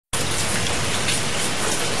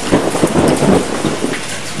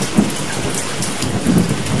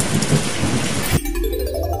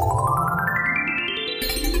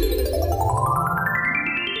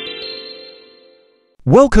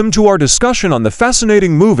Welcome to our discussion on the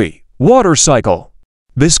fascinating movie, Water Cycle.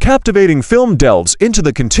 This captivating film delves into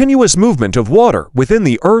the continuous movement of water within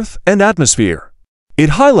the Earth and atmosphere. It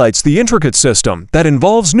highlights the intricate system that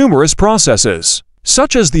involves numerous processes,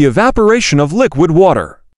 such as the evaporation of liquid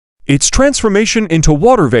water, its transformation into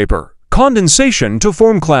water vapor, condensation to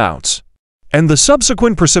form clouds, and the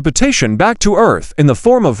subsequent precipitation back to Earth in the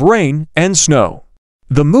form of rain and snow.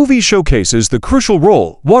 The movie showcases the crucial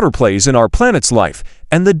role water plays in our planet's life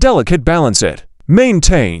and the delicate balance it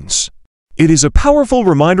maintains. It is a powerful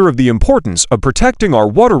reminder of the importance of protecting our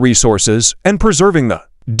water resources and preserving the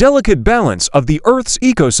delicate balance of the Earth's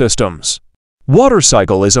ecosystems. Water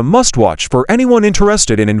Cycle is a must-watch for anyone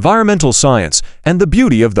interested in environmental science and the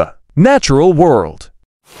beauty of the natural world.